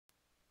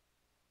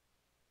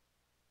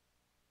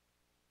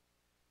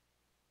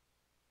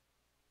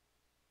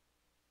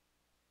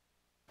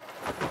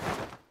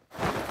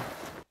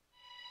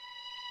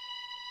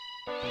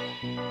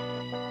If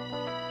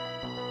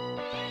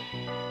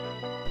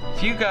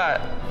you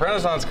got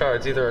Renaissance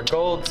cards, either a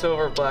gold,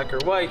 silver, black, or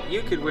white,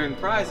 you could win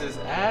prizes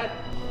at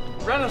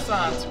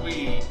Renaissance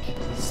Week.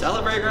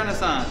 Celebrate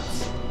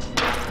Renaissance.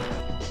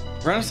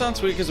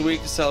 Renaissance Week is a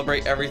week to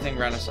celebrate everything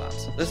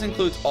Renaissance. This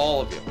includes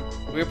all of you.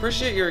 We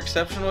appreciate your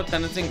exceptional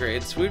attendance and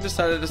grades, so we've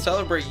decided to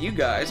celebrate you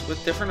guys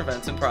with different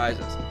events and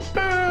prizes.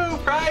 Boo!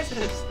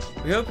 Prizes!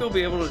 We hope you'll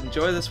be able to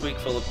enjoy this week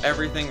full of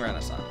everything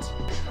Renaissance.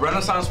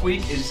 Renaissance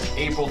Week is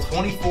April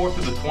 24th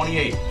through the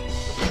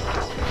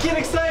 28th. Get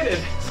excited!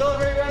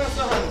 Celebrate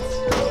Renaissance!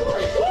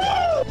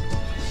 Woo!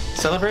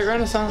 Celebrate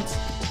Renaissance!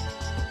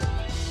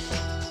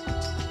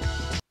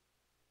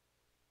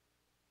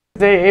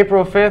 Thursday,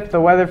 April 5th,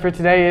 the weather for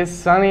today is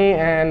sunny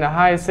and a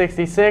high of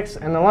 66,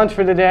 and the lunch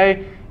for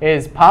today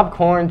is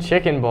popcorn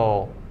chicken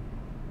bowl.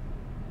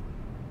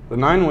 The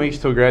 9 weeks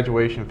till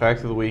graduation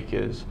fact of the week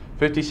is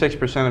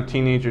 56% of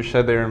teenagers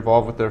said they are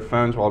involved with their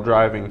phones while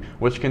driving,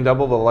 which can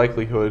double the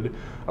likelihood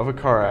of a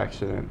car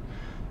accident.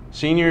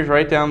 Seniors,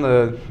 write down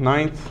the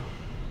 9th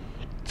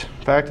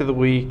fact of the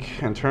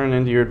week and turn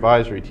into your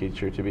advisory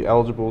teacher to be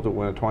eligible to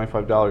win a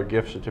 $25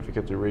 gift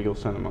certificate to Regal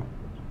Cinema.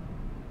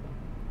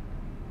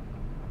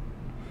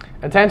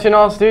 Attention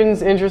all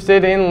students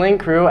interested in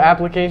Link Crew,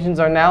 applications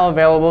are now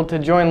available to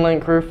join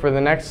Link Crew for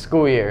the next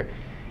school year.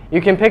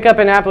 You can pick up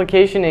an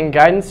application in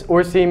guidance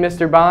or see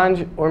Mr.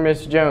 Bonge or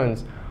Ms.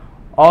 Jones.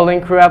 All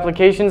Link Crew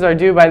applications are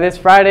due by this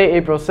Friday,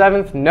 April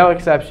 7th, no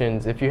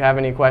exceptions. If you have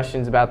any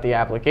questions about the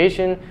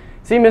application,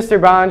 see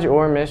Mr. Bonge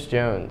or Ms.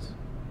 Jones.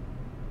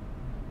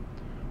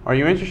 Are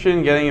you interested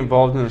in getting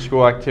involved in a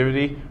school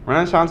activity?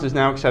 Renaissance is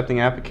now accepting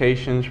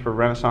applications for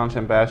Renaissance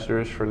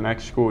ambassadors for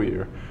next school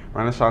year.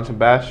 Renaissance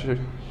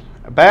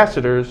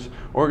ambassadors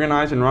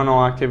organize and run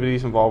all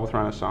activities involved with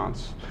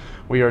Renaissance.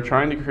 We are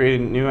trying to create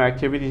new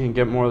activities and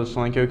get more of the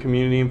Solenco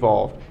community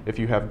involved. If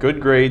you have good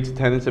grades,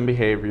 attendance, and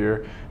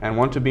behavior, and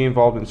want to be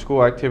involved in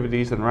school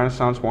activities, then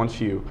Renaissance wants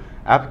you.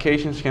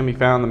 Applications can be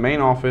found in the main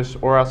office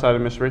or outside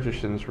of Ms.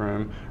 Richardson's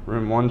room,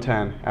 room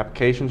 110.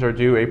 Applications are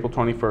due April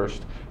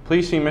 21st.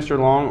 Please see Mr.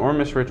 Long or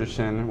Ms.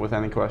 Richardson with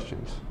any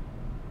questions.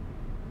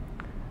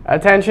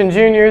 Attention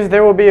juniors,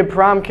 there will be a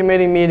prom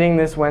committee meeting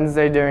this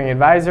Wednesday during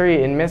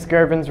advisory in Miss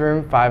Gervin's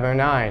room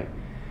 509.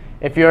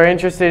 If you are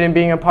interested in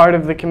being a part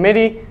of the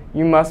committee,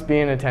 you must be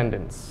in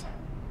attendance.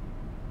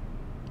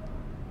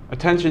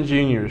 Attention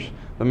juniors,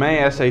 the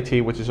May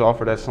SAT, which is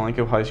offered at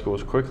Solenco High School,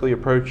 is quickly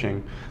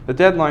approaching. The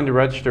deadline to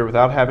register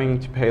without having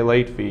to pay a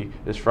late fee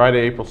is Friday,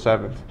 April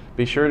 7th.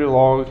 Be sure to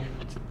log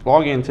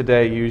in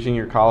today using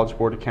your College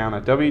Board account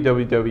at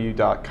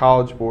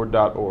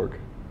www.collegeboard.org.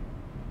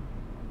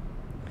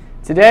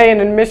 Today,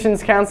 an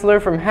admissions counselor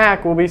from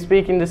HAC will be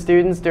speaking to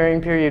students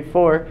during period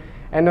 4,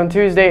 and on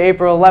Tuesday,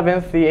 April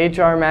 11th, the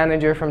HR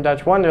manager from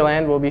Dutch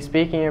Wonderland will be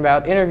speaking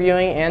about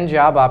interviewing and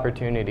job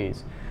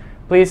opportunities.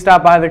 Please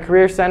stop by the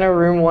Career Center,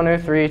 room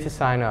 103 to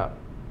sign up.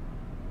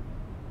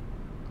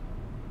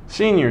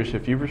 Seniors,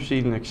 if you've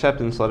received an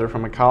acceptance letter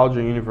from a college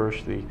or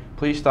university,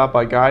 please stop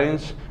by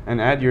guidance and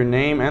add your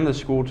name and the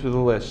school to the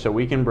list so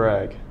we can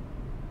brag.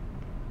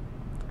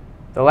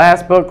 The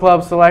last book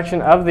club selection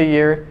of the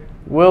year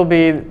will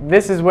be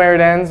This Is Where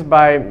It Ends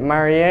by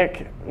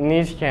Marieke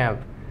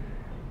Nijkamp.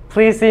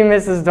 Please see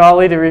Mrs.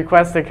 Dawley to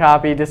request a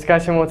copy.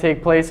 Discussion will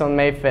take place on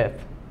May 5th.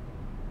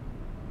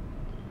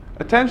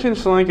 Attention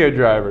Solenco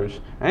drivers.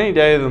 Any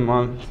day of the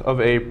month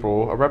of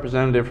April, a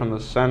representative from the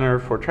Center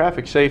for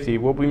Traffic Safety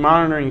will be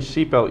monitoring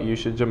seatbelt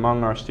usage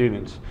among our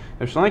students.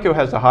 If Solenco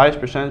has the highest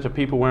percentage of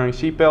people wearing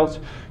seatbelts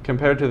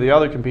compared to the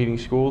other competing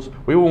schools,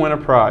 we will win a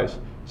prize.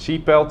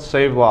 Seatbelts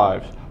save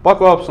lives.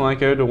 Buckle up,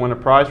 Solenco, to win a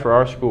prize for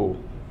our school.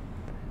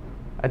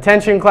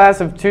 Attention class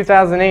of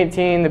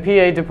 2018, the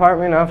PA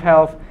Department of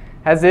Health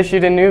has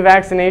issued a new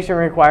vaccination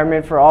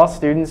requirement for all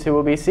students who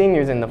will be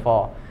seniors in the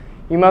fall.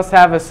 You must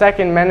have a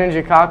second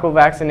meningococcal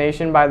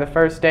vaccination by the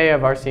first day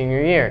of our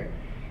senior year.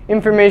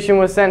 Information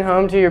was sent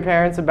home to your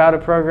parents about a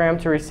program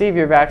to receive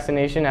your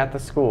vaccination at the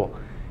school.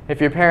 If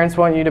your parents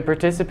want you to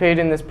participate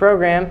in this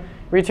program,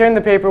 return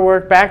the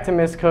paperwork back to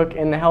Ms. Cook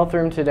in the health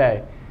room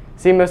today.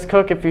 See Ms.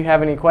 Cook if you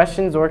have any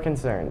questions or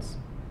concerns.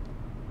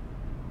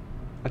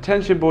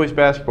 Attention boys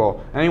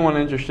basketball. Anyone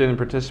interested in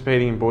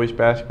participating in boys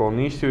basketball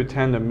needs to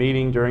attend a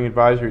meeting during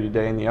advisory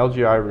today in the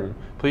LGI room.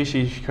 Please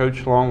see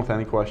Coach Long with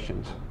any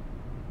questions.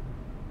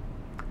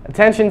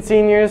 Attention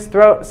seniors,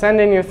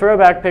 send in your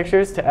throwback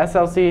pictures to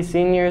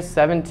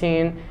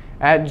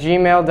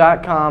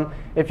slcseniors17@gmail.com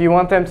if you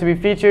want them to be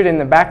featured in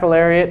the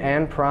baccalaureate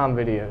and prom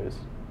videos.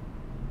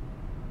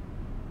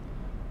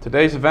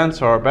 Today's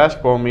events are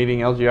basketball meeting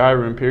LGI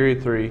room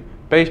period 3,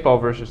 baseball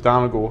versus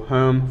Donegal,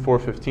 home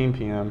 4:15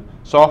 p.m.,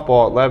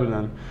 softball at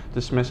Lebanon,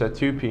 dismiss at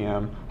 2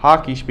 p.m.,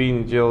 hockey, speed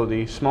and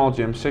agility, small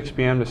gym 6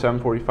 p.m. to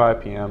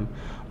 7:45 p.m.,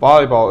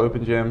 volleyball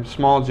open gym,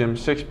 small gym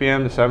 6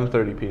 p.m. to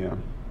 7:30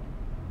 p.m.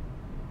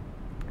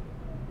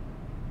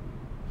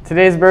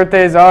 Today's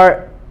birthdays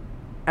are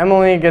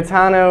Emily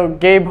Gaetano,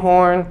 Gabe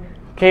Horn,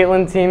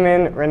 Caitlin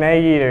Tiemann,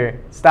 Renee Yeater.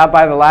 Stop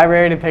by the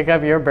library to pick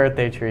up your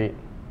birthday treat.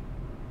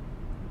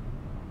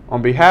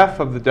 On behalf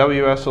of the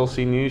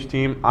WSLC News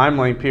team, I'm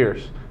Lane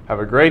Pierce. Have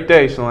a great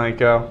day,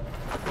 Solanco.